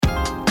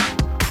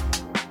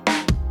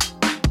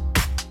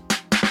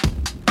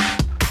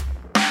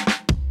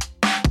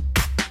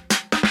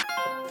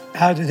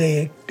how do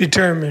they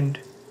determine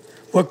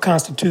what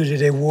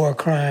constituted a war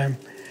crime,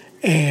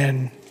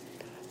 and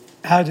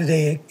how do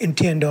they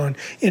intend on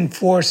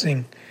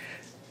enforcing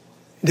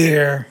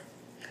their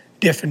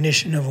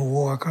definition of a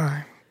war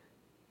crime?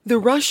 The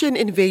Russian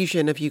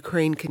invasion of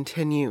Ukraine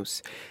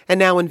continues, and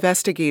now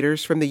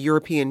investigators from the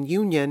European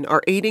Union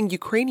are aiding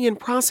Ukrainian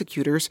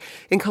prosecutors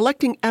in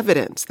collecting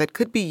evidence that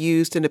could be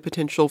used in a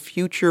potential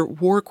future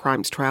war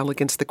crimes trial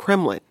against the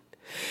Kremlin.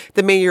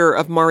 The mayor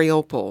of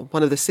Mariupol,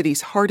 one of the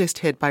cities hardest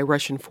hit by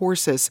Russian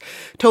forces,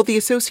 told the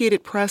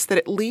Associated Press that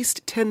at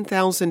least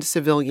 10,000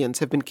 civilians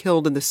have been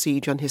killed in the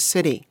siege on his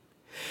city.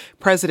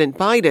 President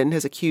Biden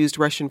has accused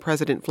Russian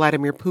President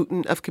Vladimir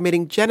Putin of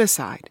committing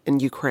genocide in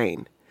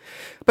Ukraine.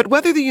 But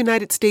whether the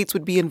United States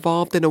would be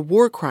involved in a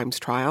war crimes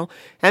trial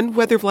and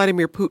whether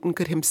Vladimir Putin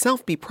could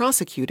himself be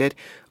prosecuted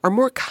are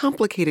more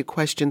complicated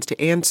questions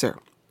to answer.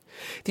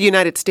 The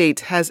United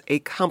States has a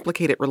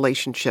complicated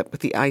relationship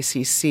with the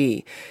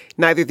ICC.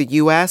 Neither the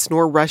U.S.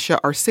 nor Russia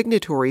are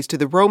signatories to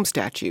the Rome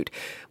Statute,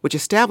 which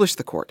established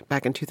the court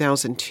back in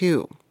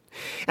 2002.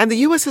 And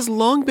the U.S. has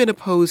long been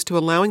opposed to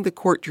allowing the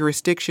court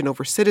jurisdiction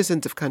over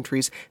citizens of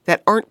countries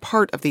that aren't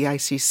part of the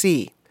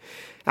ICC.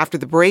 After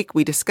the break,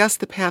 we discuss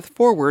the path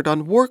forward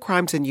on war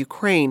crimes in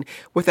Ukraine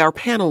with our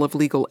panel of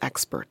legal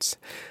experts.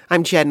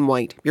 I'm Jen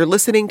White. You're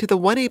listening to the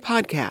 1A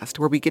podcast,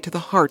 where we get to the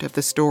heart of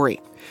the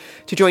story.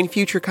 To join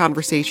future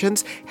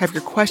conversations, have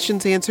your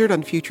questions answered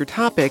on future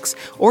topics,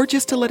 or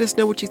just to let us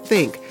know what you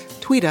think,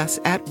 tweet us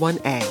at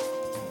 1A.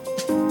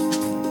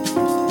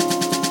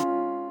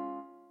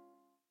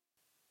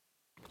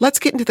 Let's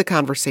get into the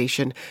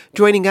conversation.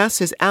 Joining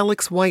us is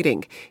Alex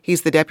Whiting.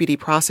 He's the deputy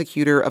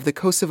prosecutor of the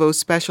Kosovo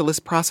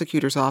Specialist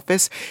Prosecutor's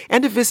Office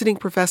and a visiting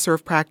professor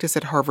of practice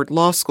at Harvard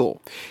Law School.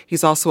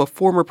 He's also a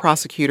former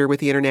prosecutor with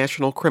the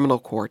International Criminal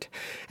Court.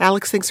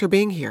 Alex, thanks for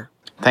being here.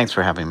 Thanks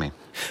for having me.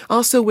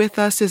 Also with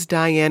us is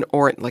Diane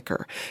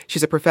Orentlicher.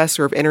 She's a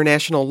professor of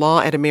international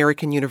law at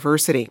American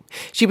University.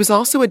 She was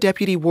also a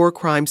deputy for war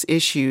crimes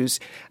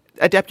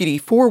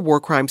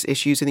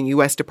issues in the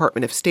U.S.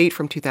 Department of State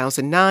from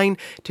 2009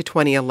 to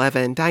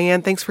 2011.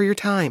 Diane, thanks for your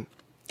time.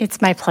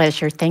 It's my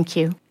pleasure. Thank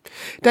you.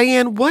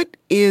 Diane, what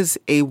is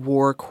a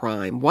war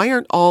crime? Why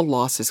aren't all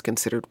losses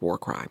considered war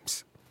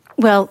crimes?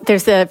 Well,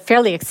 there's a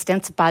fairly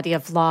extensive body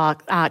of law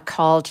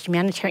called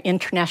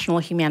International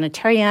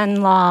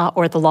Humanitarian Law,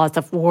 or the Laws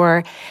of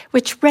War,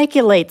 which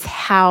regulates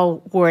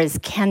how wars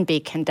can be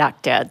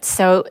conducted.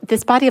 So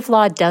this body of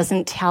law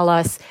doesn't tell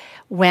us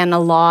when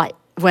a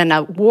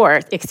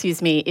war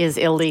is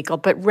illegal,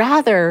 but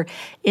rather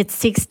it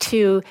seeks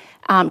to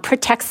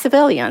protect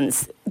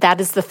civilians.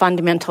 That is the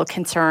fundamental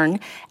concern.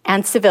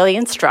 And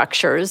civilian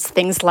structures,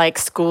 things like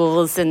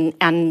schools and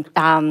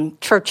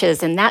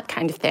churches and that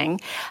kind of thing,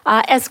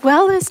 as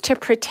well as to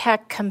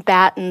protect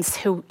combatants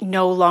who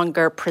no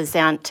longer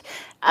present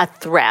a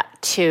threat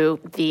to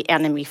the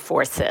enemy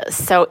forces.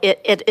 So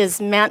it is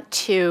meant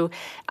to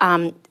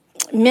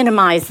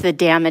minimize the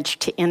damage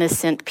to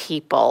innocent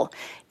people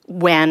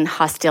when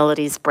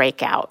hostilities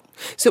break out.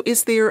 So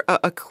is there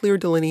a clear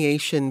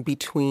delineation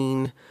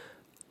between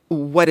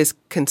what is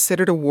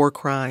considered a war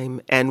crime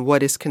and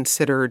what is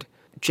considered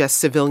just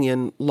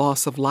civilian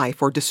loss of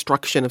life or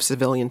destruction of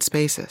civilian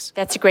spaces?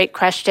 That's a great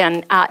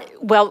question.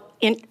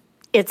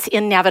 It's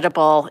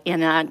inevitable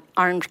in an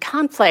armed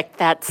conflict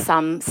that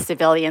some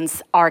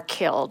civilians are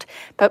killed.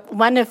 But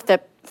one of the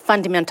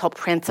fundamental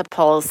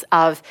principles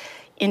of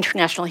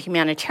international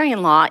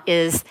humanitarian law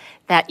is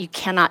that you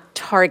cannot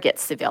target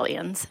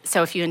civilians.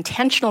 So if you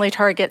intentionally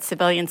target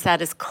civilians,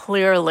 that is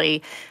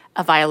clearly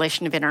a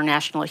violation of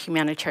international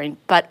humanitarian.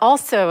 But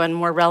also, and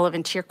more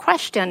relevant to your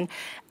question,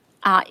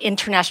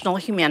 international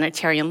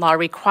humanitarian law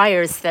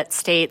requires that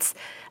states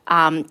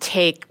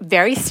take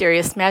very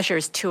serious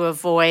measures to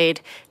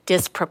avoid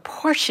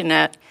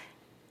disproportionate,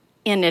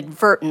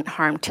 inadvertent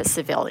harm to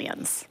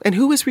civilians. And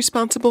who is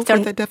responsible for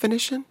that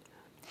definition?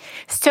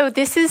 So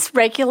this is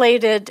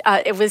regulated.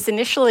 It was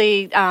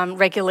initially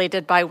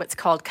regulated by what's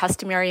called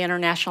customary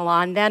international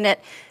law, and then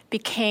it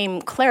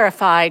became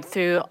clarified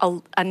through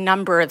a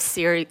number of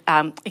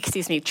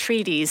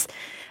treaties.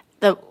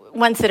 The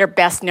ones that are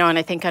best known,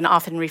 I think, and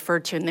often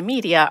referred to in the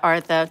media, are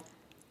the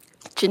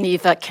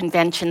Geneva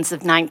Conventions of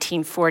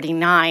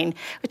 1949,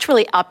 which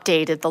really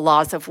updated the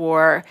laws of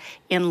war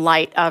in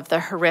light of the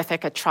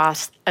horrific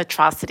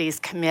atrocities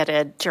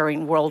committed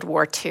during World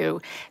War II.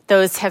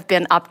 Those have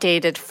been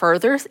updated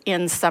further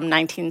in some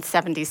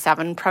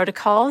 1977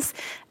 protocols,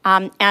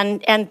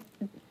 and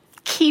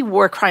key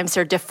war crimes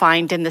are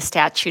defined in the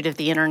statute of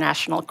the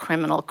International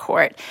Criminal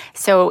Court.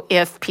 So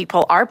if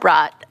people are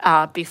brought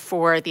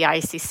before the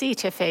ICC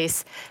to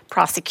face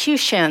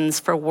prosecutions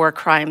for war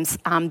crimes,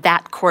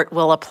 that court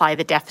will apply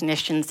the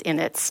definitions in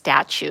its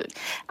statute.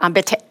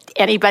 But to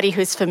anybody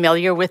who's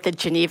familiar with the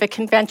Geneva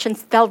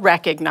Conventions, they'll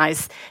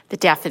recognize the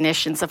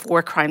definitions of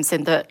war crimes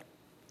in the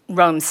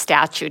Rome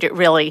Statute. It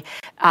really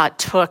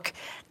took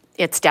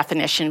its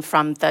definition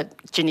from the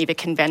Geneva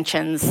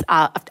Conventions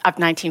of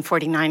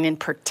 1949 in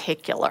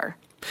particular.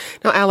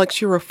 Now,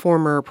 Alex, you're a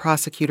former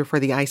prosecutor for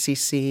the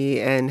ICC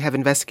and have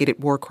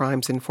investigated war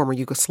crimes in former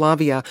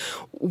Yugoslavia.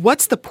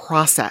 What's the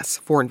process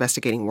for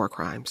investigating war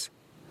crimes?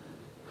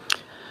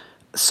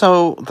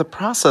 So the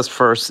process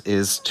first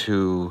is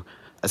to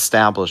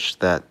establish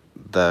that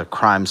the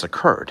crimes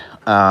occurred.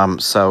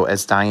 So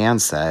as Diane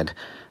said,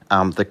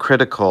 the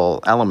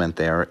critical element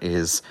there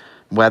is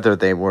whether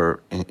they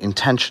were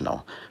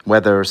intentional,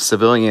 whether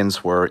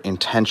civilians were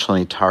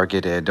intentionally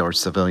targeted or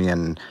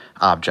civilian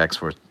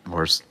objects were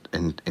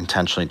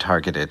intentionally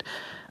targeted.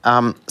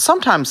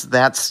 Sometimes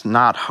that's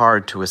not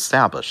hard to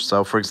establish.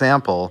 So, for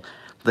example,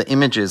 the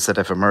images that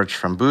have emerged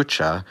from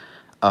Bucha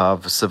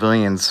of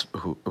civilians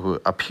who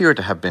appear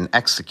to have been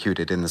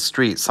executed in the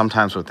street,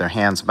 sometimes with their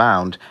hands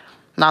bound,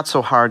 not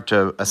so hard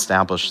to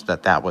establish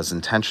that that was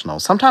intentional.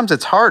 Sometimes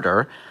it's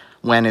harder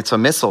when it's a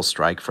missile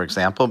strike, for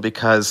example,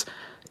 because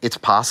it's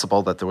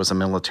possible that there was a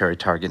military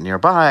target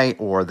nearby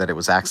or that it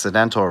was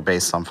accidental or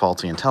based on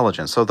faulty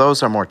intelligence. So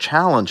those are more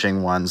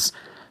challenging ones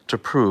to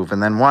prove.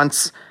 And then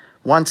once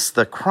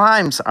the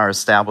crimes are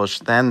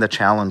established, then the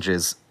challenge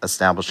is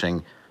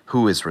establishing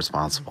who is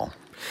responsible.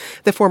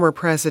 The former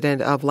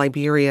president of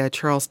Liberia,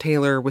 Charles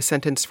Taylor, was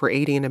sentenced for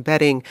aiding and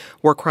abetting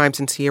war crimes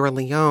in Sierra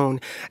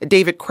Leone.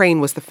 David Crane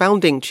was the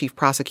founding chief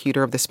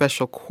prosecutor of the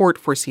Special Court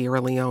for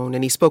Sierra Leone,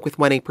 and he spoke with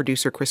 1A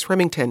producer Chris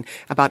Remington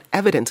about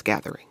evidence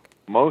gathering.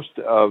 Most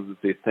of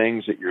the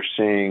things that you're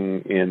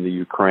seeing in the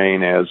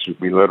Ukraine as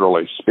we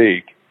literally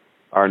speak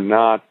are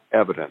not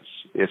evidence.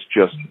 It's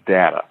just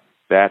data.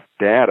 That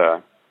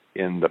data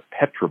in the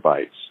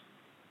petabytes,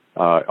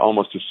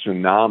 almost a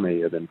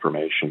tsunami of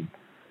information,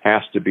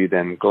 has to be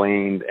then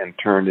gleaned and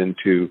turned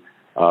into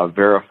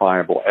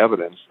verifiable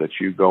evidence that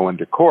you go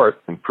into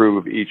court and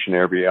prove each and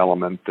every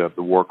element of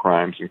the war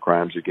crimes and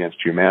crimes against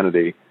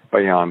humanity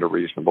beyond a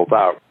reasonable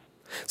doubt.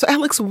 So,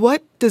 Alex,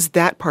 what does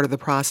that part of the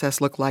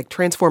process look like,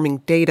 transforming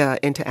data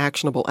into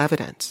actionable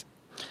evidence?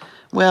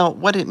 Well,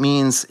 what it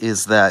means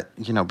is that,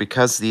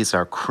 because these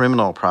are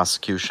criminal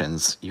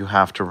prosecutions, you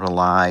have to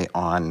rely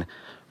on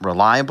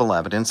reliable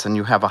evidence and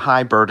you have a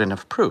high burden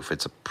of proof.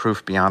 It's a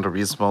proof beyond a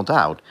reasonable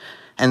doubt.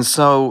 And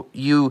so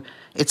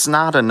it's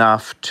not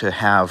enough to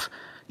have,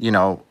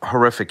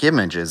 horrific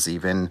images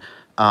even,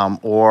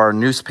 or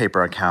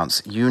newspaper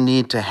accounts. You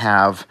need to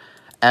have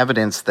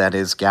evidence that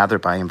is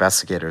gathered by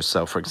investigators.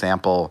 So, for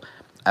example,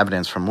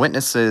 evidence from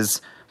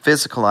witnesses,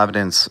 physical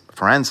evidence,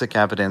 forensic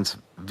evidence,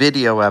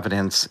 video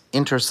evidence,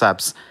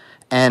 intercepts.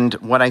 And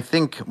what I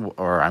think,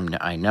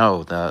 I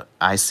know the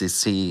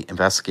ICC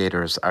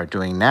investigators are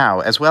doing now,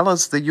 as well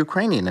as the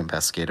Ukrainian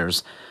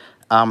investigators,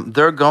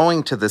 they're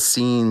going to the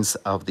scenes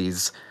of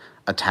these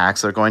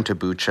attacks. They're going to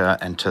Bucha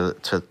and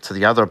to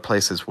the other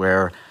places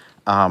where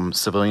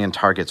civilian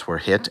targets were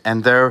hit,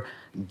 and they're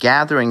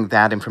gathering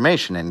that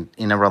information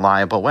in a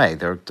reliable way.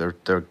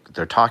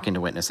 They're talking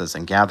to witnesses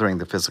and gathering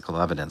the physical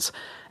evidence,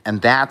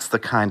 and that's the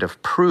kind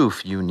of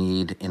proof you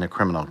need in a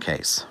criminal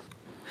case.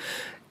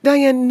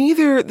 Diane,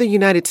 neither the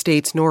United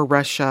States nor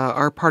Russia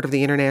are part of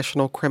the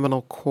International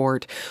Criminal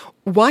Court.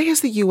 Why has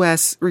the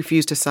U.S.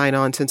 refused to sign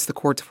on since the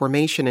court's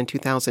formation in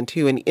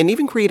 2002 and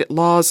even created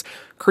laws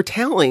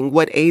curtailing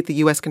what aid the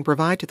U.S. can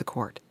provide to the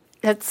court?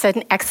 That's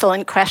an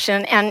excellent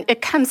question. And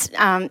it comes,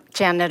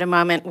 Jen, at a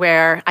moment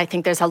where I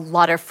think there's a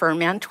lot of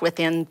ferment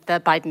within the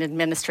Biden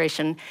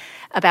administration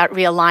about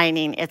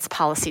realigning its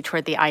policy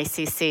toward the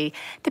ICC.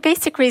 The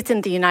basic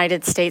reason the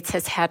United States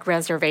has had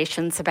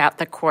reservations about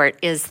the court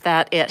is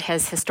that it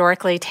has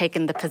historically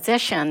taken the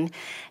position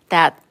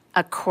that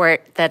a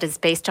court that is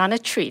based on a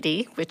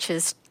treaty, which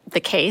is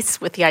the case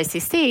with the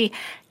ICC,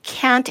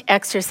 can't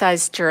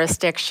exercise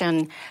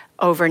jurisdiction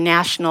over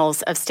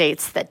nationals of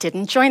states that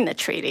didn't join the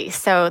treaty.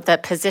 So the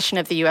position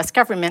of the U.S.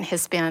 government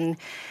has been,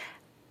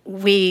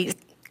 we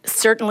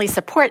certainly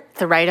support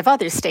the right of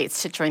other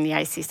states to join the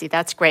ICC.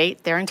 That's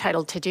great. They're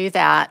entitled to do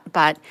that,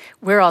 but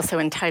we're also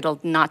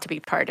entitled not to be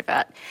part of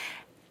it.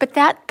 But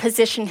that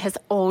position has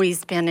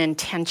always been in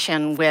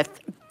tension with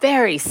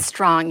very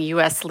strong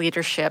U.S.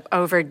 leadership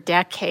over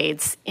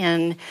decades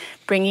in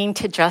bringing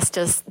to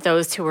justice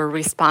those who were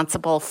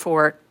responsible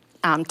for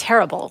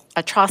terrible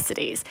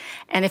atrocities.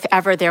 And if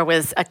ever there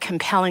was a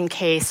compelling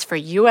case for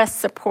U.S.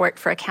 support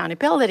for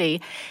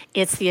accountability,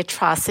 it's the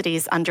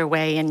atrocities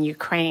underway in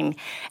Ukraine.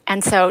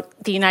 And so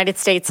the United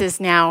States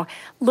is now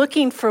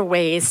looking for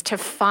ways to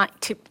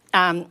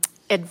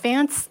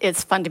advance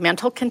its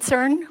fundamental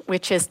concern,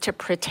 which is to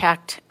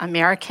protect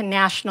American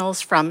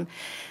nationals from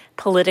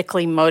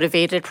politically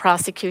motivated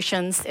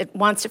prosecutions. It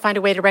wants to find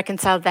a way to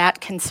reconcile that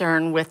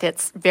concern with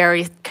its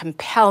very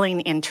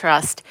compelling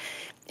interest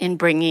in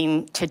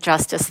bringing to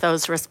justice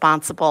those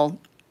responsible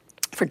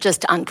for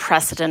just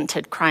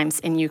unprecedented crimes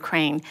in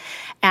Ukraine.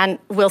 And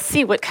we'll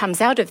see what comes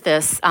out of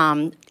this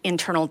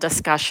internal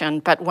discussion,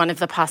 but one of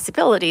the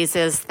possibilities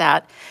is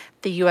that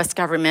the U.S.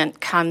 government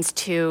comes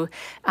to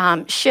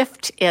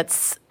shift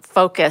its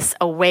focus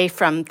away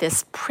from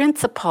this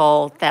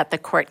principle that the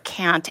court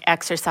can't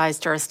exercise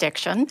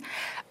jurisdiction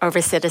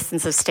over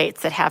citizens of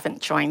states that haven't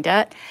joined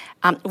it,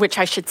 which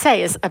I should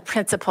say is a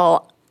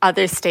principle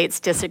other states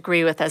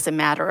disagree with as a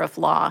matter of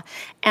law,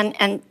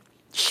 and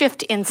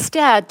shift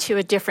instead to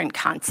a different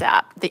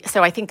concept.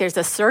 So I think there's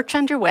a search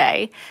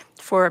underway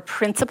for a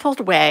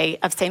principled way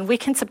of saying we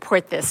can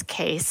support this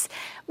case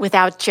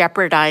without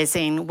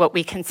jeopardizing what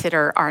we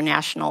consider our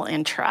national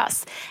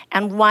interests.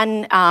 And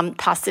one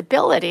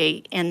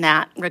possibility in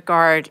that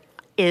regard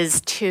is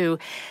to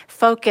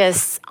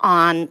focus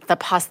on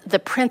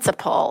the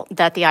principle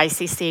that the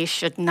ICC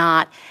should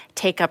not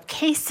take up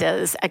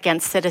cases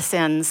against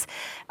citizens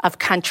of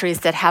countries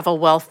that have a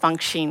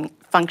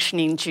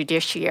well-functioning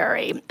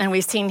judiciary. And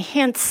we've seen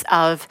hints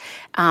of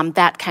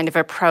that kind of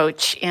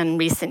approach in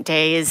recent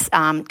days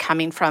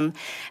coming from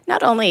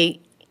not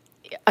only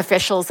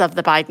officials of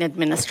the Biden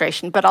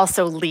administration, but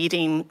also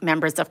leading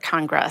members of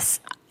Congress,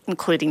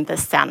 including the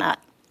Senate.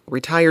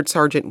 Retired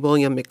Sergeant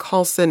William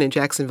McCausland in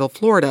Jacksonville,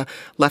 Florida,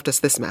 left us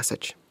this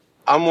message.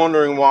 I'm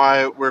wondering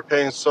why we're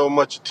paying so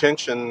much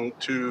attention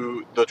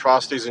to the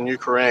atrocities in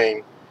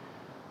Ukraine,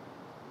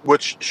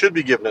 which should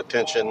be given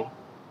attention,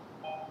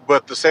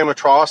 but the same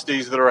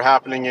atrocities that are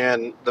happening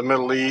in the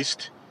Middle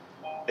East,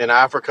 in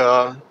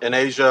Africa, in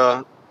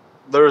Asia,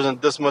 there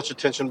isn't this much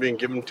attention being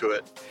given to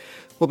it.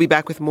 We'll be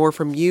back with more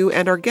from you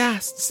and our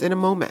guests in a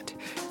moment.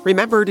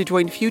 Remember to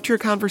join future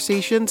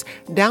conversations,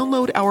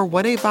 download our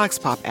 1A Vox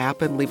Pop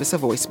app and leave us a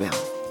voicemail.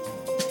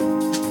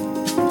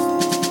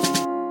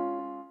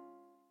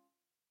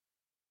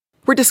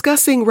 We're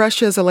discussing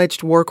Russia's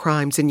alleged war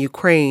crimes in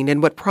Ukraine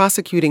and what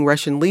prosecuting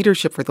Russian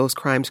leadership for those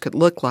crimes could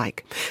look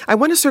like. I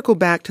want to circle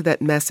back to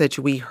that message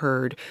we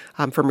heard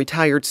from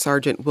retired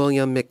Sergeant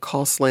William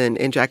McCausland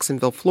in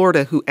Jacksonville,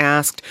 Florida, who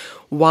asked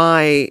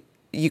why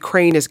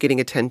Ukraine is getting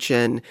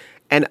attention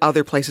and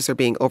other places are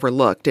being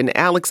overlooked. And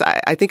Alex,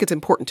 I think it's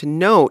important to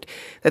note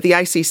that the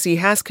ICC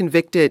has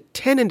convicted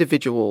 10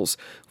 individuals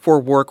for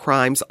war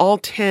crimes. All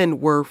 10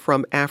 were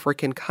from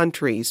African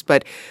countries.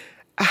 But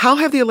how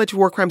have the alleged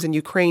war crimes in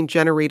Ukraine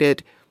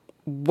generated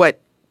what,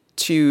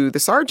 to the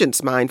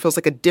sergeant's mind, feels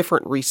like a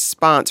different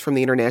response from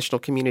the international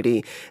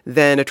community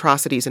than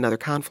atrocities in other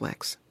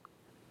conflicts?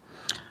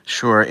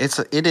 Sure,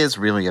 it is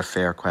really a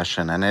fair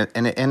question, and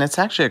it's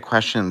actually a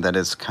question that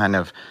is kind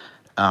of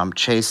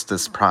chased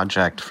this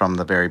project from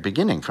the very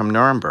beginning, from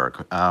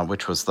Nuremberg,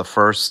 which was the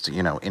first,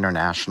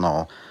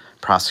 international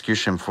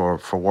prosecution for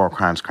war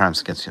crimes,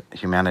 crimes against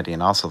humanity,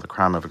 and also the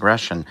crime of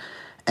aggression.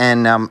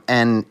 And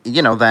then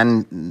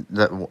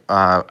the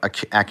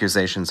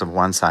accusations of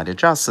one-sided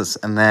justice.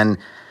 And then,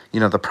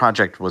 the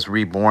project was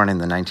reborn in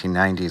the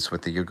 1990s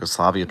with the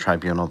Yugoslavia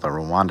Tribunal, the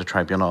Rwanda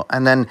Tribunal.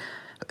 And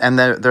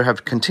there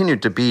have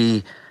continued to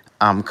be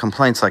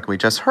complaints like we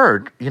just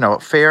heard,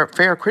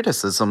 fair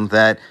criticism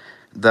that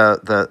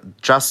the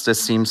justice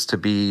seems to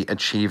be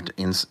achieved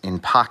in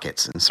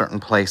pockets, in certain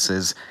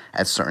places,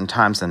 at certain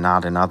times, and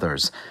not in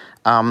others.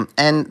 I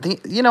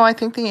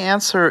think the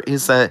answer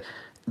is that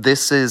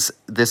this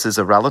is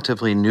a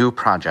relatively new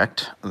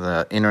project,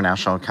 the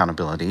international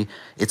accountability.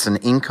 It's an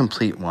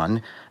incomplete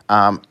one,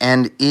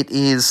 and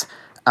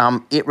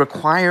it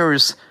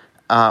requires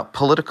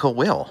political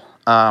will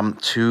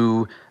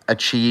to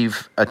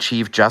achieve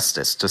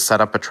justice, to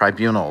set up a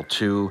tribunal,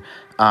 to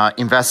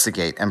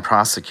investigate and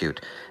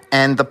prosecute.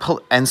 And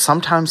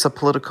sometimes the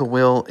political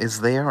will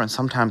is there, and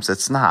sometimes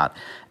it's not.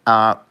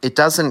 It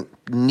doesn't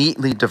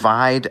neatly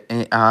divide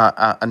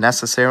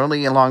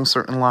necessarily along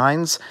certain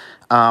lines.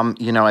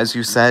 As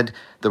you said,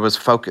 the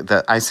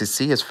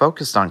ICC is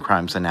focused on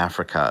crimes in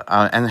Africa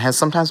and has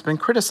sometimes been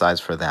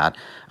criticized for that.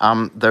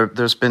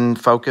 There's been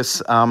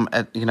focus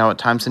at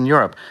times in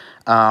Europe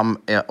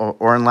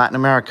or in Latin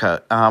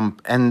America.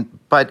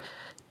 But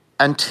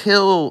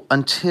until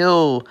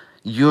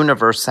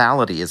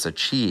universality is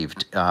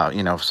achieved,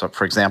 so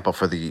for example,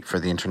 for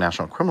the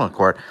International Criminal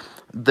Court,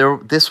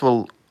 this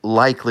will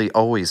likely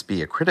always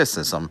be a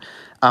criticism.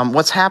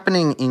 What's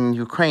happening in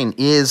Ukraine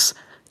is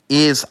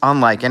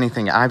unlike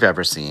anything I've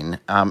ever seen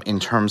in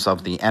terms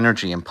of the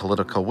energy and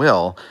political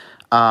will,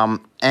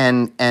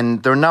 and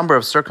there are a number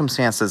of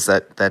circumstances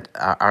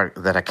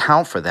that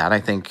account for that. I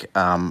think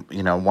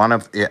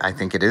I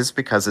think it is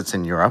because it's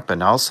in Europe,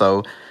 and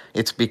also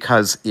it's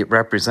because it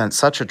represents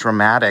such a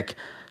dramatic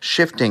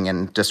shifting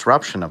and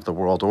disruption of the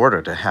world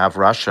order to have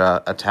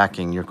Russia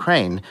attacking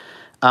Ukraine.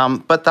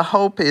 But the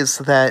hope is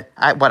that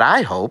what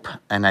I hope,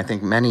 and I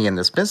think many in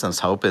this business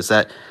hope, is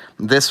that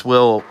this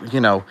will,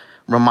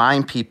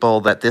 remind people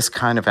that this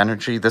kind of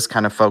energy, this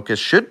kind of focus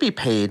should be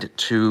paid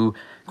to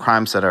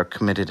crimes that are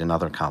committed in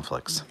other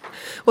conflicts.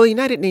 Well, the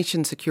United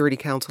Nations Security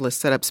Council has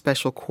set up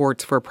special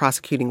courts for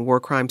prosecuting war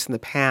crimes in the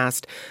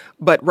past,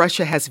 but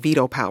Russia has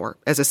veto power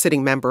as a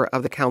sitting member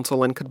of the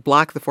council and could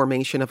block the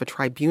formation of a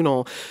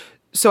tribunal.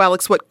 So,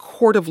 Alex, what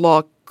court of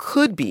law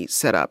could be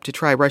set up to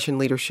try Russian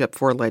leadership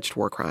for alleged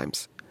war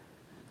crimes?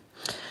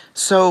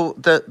 So,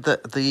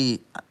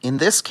 in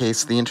this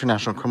case, the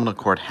International Criminal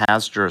Court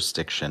has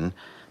jurisdiction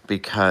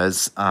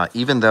because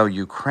even though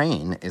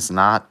Ukraine is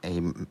not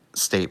a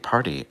state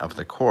party of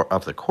the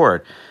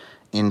court,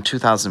 in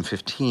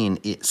 2015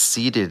 it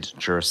ceded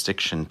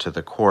jurisdiction to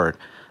the court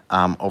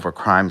over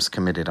crimes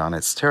committed on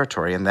its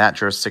territory, and that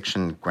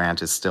jurisdiction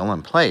grant is still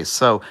in place.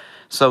 So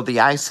the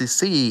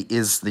ICC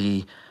is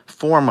the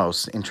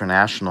foremost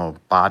international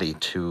body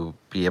to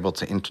be able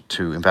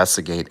to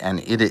investigate, and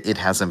it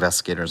has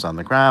investigators on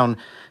the ground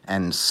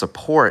and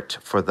support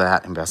for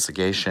that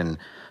investigation,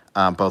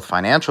 both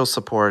financial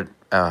support,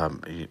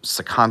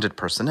 seconded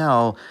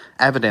personnel,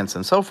 evidence,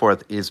 and so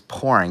forth, is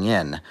pouring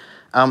in.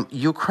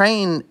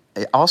 Ukraine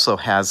also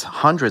has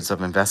hundreds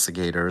of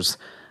investigators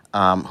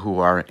who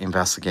are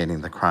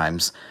investigating the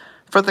crimes.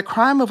 For the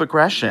crime of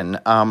aggression,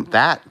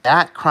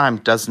 that crime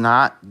does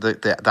not,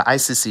 the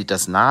ICC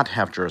does not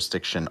have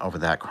jurisdiction over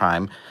that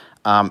crime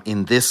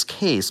in this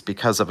case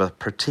because of a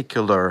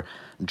particular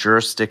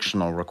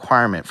jurisdictional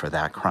requirement for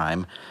that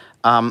crime.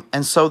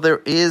 And so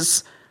there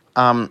is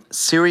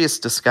serious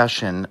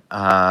discussion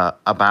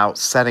about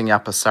setting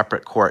up a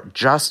separate court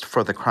just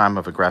for the crime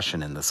of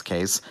aggression in this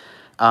case.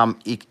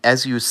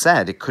 As you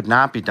said, it could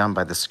not be done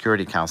by the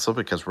Security Council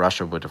because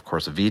Russia would, of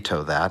course,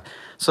 veto that.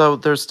 So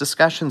there's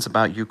discussions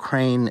about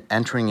Ukraine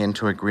entering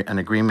into an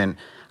agreement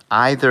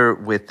either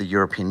with the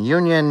European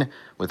Union,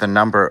 with a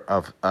number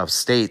of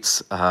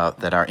states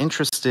that are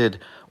interested,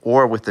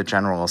 or with the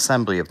General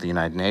Assembly of the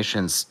United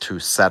Nations to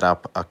set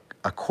up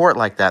a court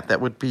like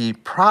that would be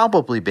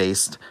probably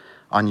based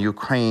on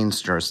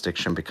Ukraine's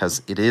jurisdiction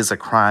because it is a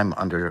crime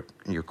under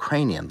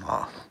Ukrainian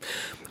law.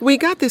 We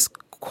got this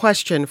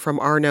question from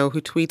Arno, who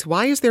tweets,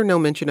 why is there no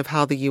mention of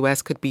how the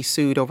U.S. could be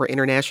sued over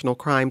international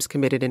crimes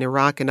committed in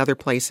Iraq and other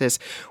places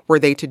were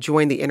they to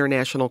join the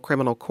International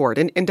Criminal Court?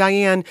 And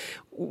Diane,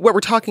 what we're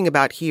talking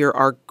about here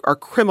are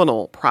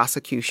criminal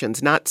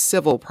prosecutions, not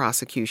civil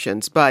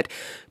prosecutions. But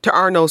to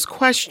Arno's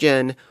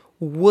question,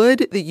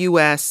 would the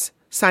U.S.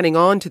 signing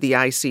on to the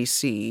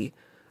ICC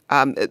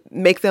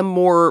make them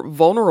more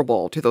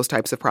vulnerable to those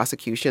types of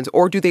prosecutions,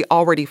 or do they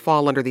already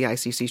fall under the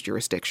ICC's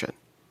jurisdiction?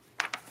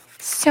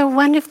 So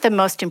one of the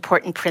most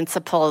important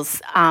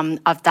principles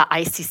of the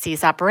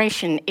ICC's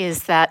operation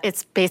is that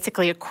it's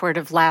basically a court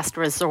of last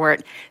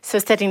resort. So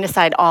setting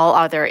aside all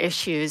other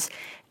issues,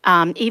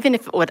 even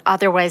if it would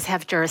otherwise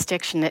have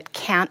jurisdiction, it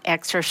can't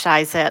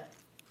exercise it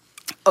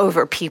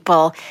over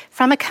people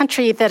from a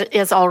country that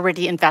is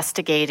already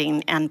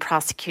investigating and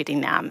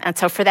prosecuting them. And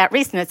so for that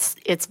reason,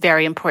 it's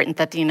very important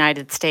that the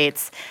United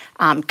States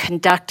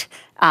conduct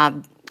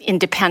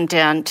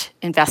independent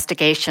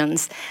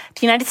investigations.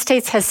 The United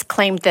States has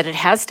claimed that it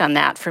has done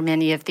that for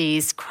many of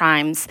these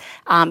crimes,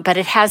 but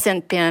it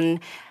hasn't been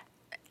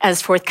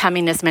as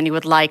forthcoming as many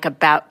would like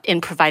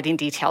in providing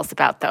details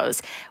about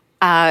those.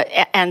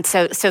 And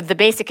so the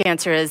basic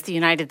answer is the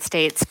United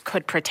States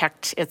could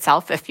protect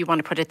itself, if you want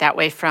to put it that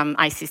way, from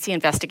ICC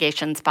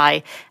investigations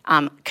by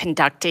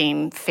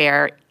conducting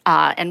fair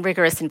and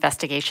rigorous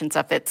investigations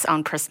of its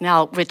own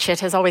personnel, which it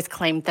has always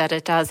claimed that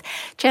it does.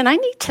 Jen, I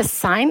need to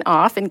sign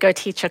off and go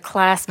teach a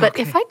class, but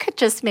if I could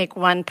just make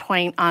one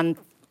point on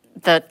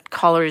the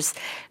caller's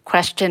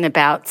question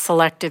about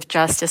selective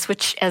justice,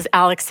 which, as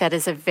Alex said,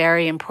 is a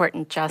very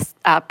important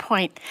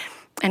point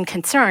and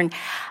concern.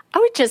 I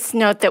would just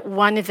note that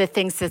one of the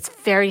things that's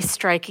very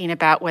striking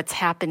about what's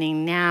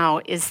happening now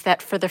is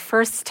that for the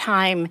first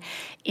time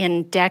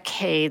in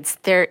decades,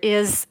 there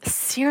is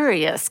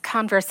serious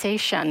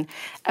conversation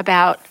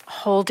about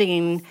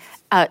holding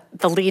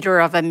the leader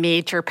of a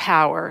major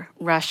power,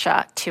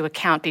 Russia, to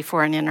account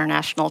before an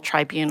international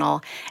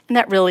tribunal. And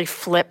that really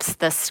flips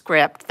the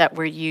script that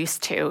we're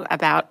used to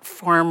about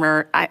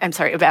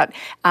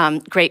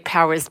great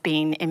powers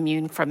being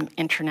immune from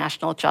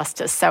international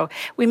justice. So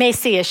we may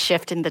see a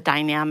shift in the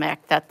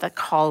dynamic that the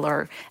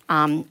caller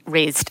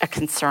raised a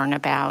concern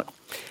about.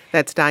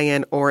 That's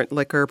Diane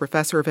Orentlicher,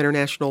 professor of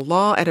international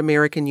law at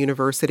American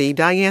University.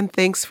 Diane,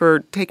 thanks for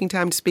taking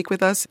time to speak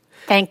with us.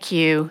 Thank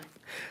you.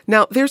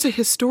 Now, there's a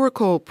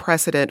historical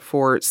precedent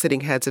for sitting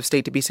heads of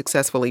state to be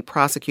successfully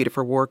prosecuted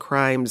for war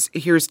crimes.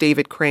 Here's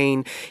David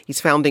Crane. He's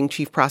founding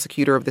chief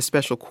prosecutor of the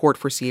Special Court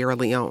for Sierra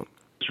Leone.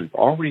 We've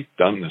already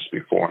done this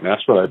before, and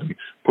that's what I've been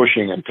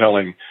pushing and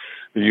telling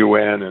the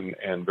UN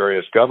and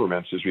various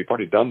governments is we've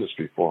already done this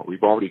before.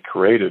 We've already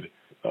created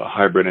a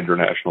hybrid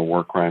international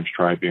war crimes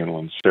tribunal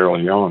in Sierra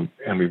Leone,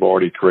 and we've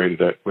already created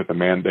it with a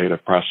mandate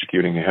of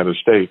prosecuting a head of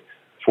state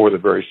for the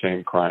very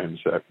same crimes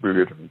that we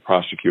were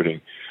prosecuting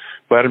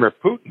Vladimir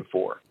Putin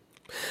for.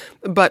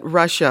 But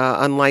Russia,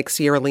 unlike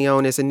Sierra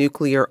Leone, is a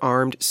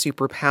nuclear-armed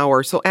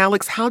superpower. So,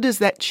 Alex, how does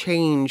that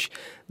change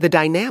the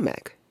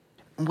dynamic?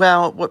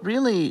 Well, what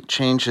really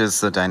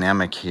changes the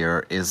dynamic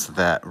here is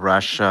that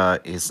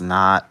Russia is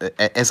not,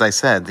 as I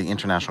said, the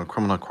International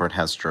Criminal Court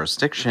has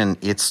jurisdiction.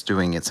 It's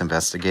doing its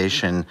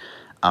investigation.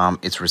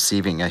 It's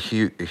receiving a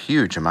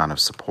huge amount of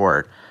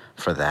support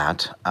for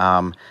that.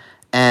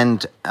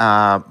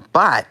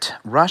 But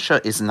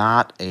Russia is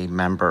not a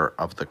member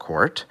of the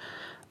court.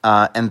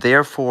 And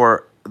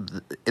therefore,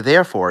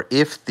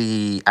 if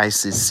the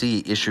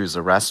ICC issues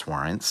arrest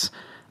warrants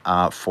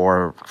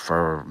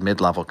for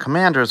mid-level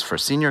commanders, for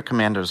senior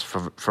commanders,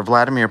 for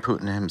Vladimir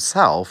Putin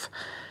himself,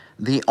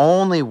 the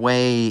only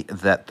way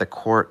that the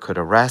court could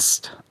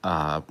arrest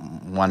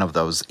one of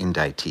those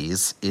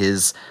indictees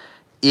is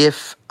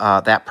if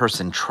that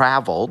person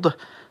traveled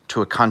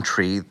to a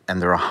country,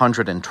 and there are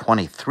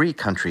 123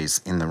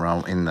 countries in the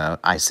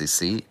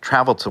ICC,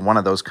 traveled to one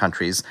of those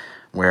countries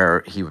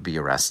where he would be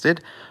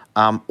arrested,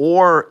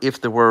 or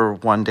if there were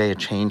one day a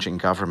change in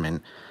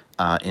government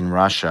in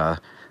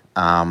Russia,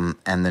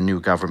 and the new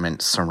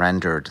government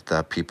surrendered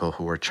the people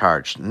who were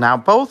charged. Now,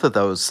 both of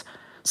those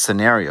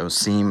scenarios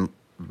seem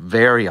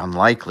very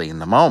unlikely in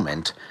the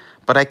moment,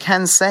 but I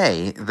can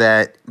say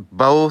that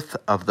both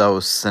of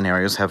those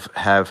scenarios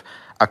have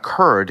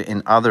occurred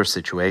in other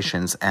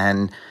situations,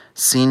 and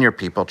senior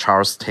people,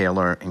 Charles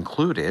Taylor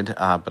included,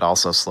 but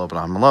also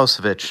Slobodan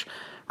Milosevic,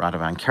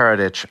 Radovan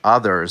Karadzic,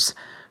 others,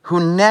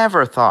 who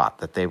never thought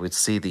that they would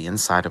see the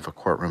inside of a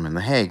courtroom in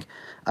The Hague,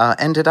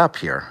 ended up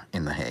here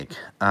in The Hague.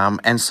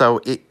 And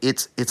so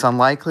it's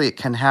unlikely it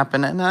can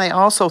happen. And I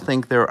also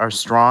think there are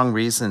strong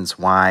reasons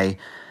why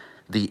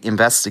the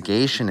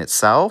investigation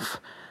itself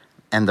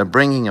and the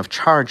bringing of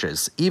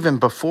charges, even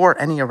before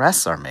any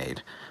arrests are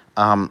made,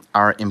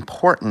 are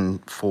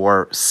important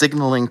for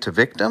signaling to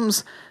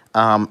victims,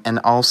 and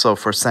also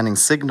for sending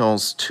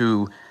signals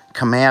to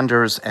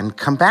commanders and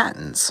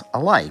combatants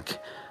alike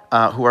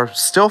who are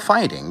still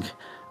fighting,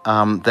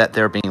 that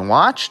they're being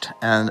watched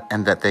and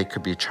that they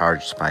could be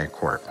charged by a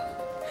court.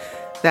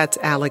 That's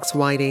Alex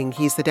Whiting.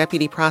 He's the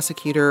deputy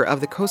prosecutor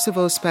of the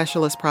Kosovo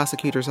Specialist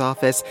Prosecutor's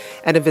Office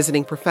and a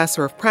visiting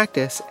professor of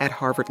practice at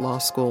Harvard Law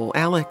School.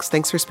 Alex,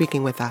 thanks for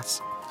speaking with us.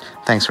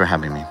 Thanks for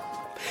having me.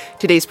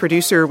 Today's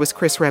producer was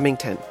Chris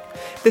Remington.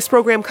 This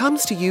program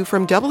comes to you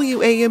from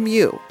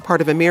WAMU,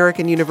 part of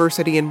American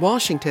University in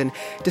Washington,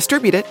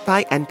 distributed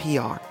by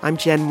NPR. I'm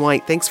Jen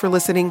White. Thanks for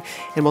listening,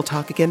 and we'll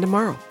talk again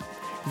tomorrow.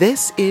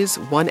 This is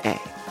 1A.